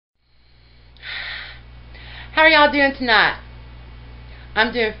How are y'all doing tonight?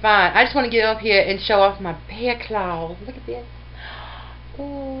 I'm doing fine. I just want to get up here and show off my bear claws. Look at this.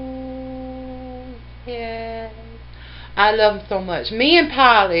 Ooh, yes. I love them so much. Me and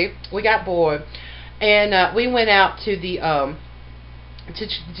Polly, we got bored, and we went out to the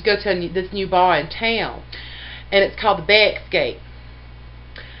to go to this new bar in town, and it's called the Backscape.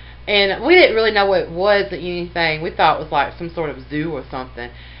 And we didn't really know what it was or anything. We thought it was like some sort of zoo or something.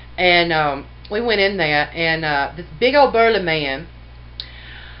 And we went in there, and this big old burly man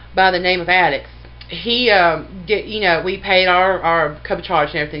by the name of Alex, he we paid our cover charge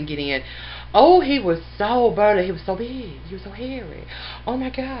and everything to get in. Oh, he was so burly. He was so big. He was so hairy. Oh my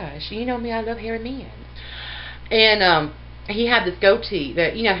gosh. You know me, I love hairy men. And he had this goatee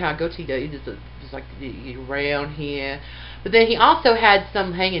that, you know how a goatee does, just like around here. But then he also had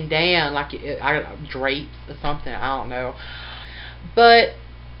some hanging down, like I don't know, drapes or something. I don't know. But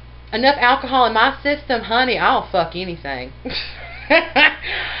enough alcohol in my system, honey, I'll fuck anything.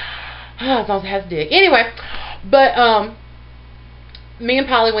 As long as it has a dick. Anyway, but me and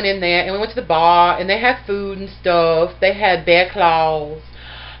Polly went in there, and we went to the bar, and they had food and stuff. They had bear claws.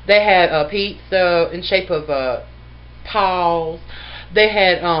 They had pizza in shape of paws. They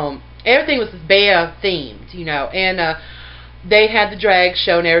had everything was bear themed, you know, and they had the drag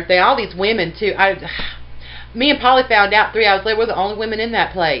show and everything. All these women too. Me and Polly found out 3 hours later we're the only women in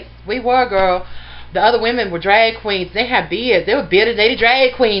that place. We were, girl. The other women were drag queens. They had beards. They were bearded lady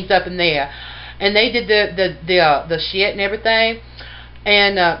drag queens up in there, and they did the shit and everything.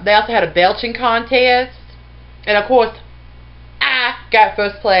 And they also had a belching contest, and of course I got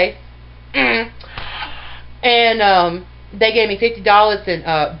first place. And they gave me $50 in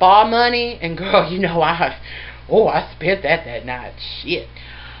bar money, and girl, you know I spent that night. Shit.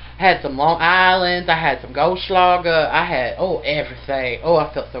 I had some Long Islands, I had some Goldschlager, I had everything.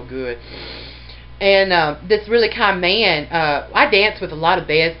 I felt so good. And this really kind man, I danced with a lot of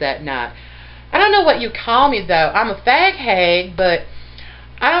bears that night. I don't know what you call me though. I'm a fag hag, but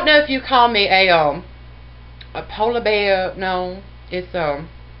I don't know if you call me a polar bear. No, it's I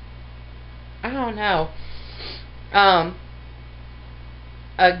don't know.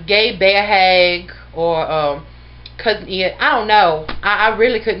 A gay bear hag or cousin Ian. I don't know. I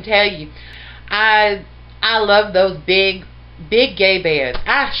really couldn't tell you. I love those big gay bears.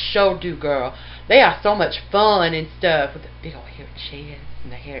 I sure do, girl. They are so much fun and stuff with the big old hairy chest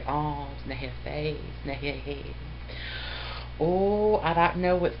and the hairy arms and the hairy face and the hairy head. Oh, I don't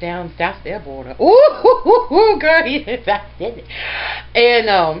know what's down south of their border. Ooh, girl, yes, I said it.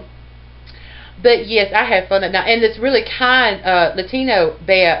 And but yes, I had fun that night. And this really kind Latino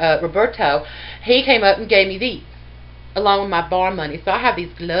bear, Roberto, he came up and gave me these along with my bar money. So I have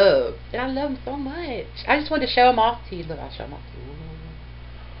these gloves, and I love them so much. I just wanted to show them off to you. Look, I'll show them off to you.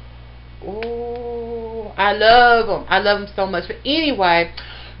 Oh, I love them. I love them so much. But anyway,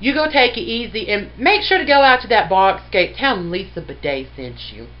 you go take it easy, and make sure to go out to that Backscape. Tell them Lisa Bidet sent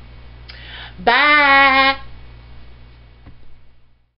you. Bye.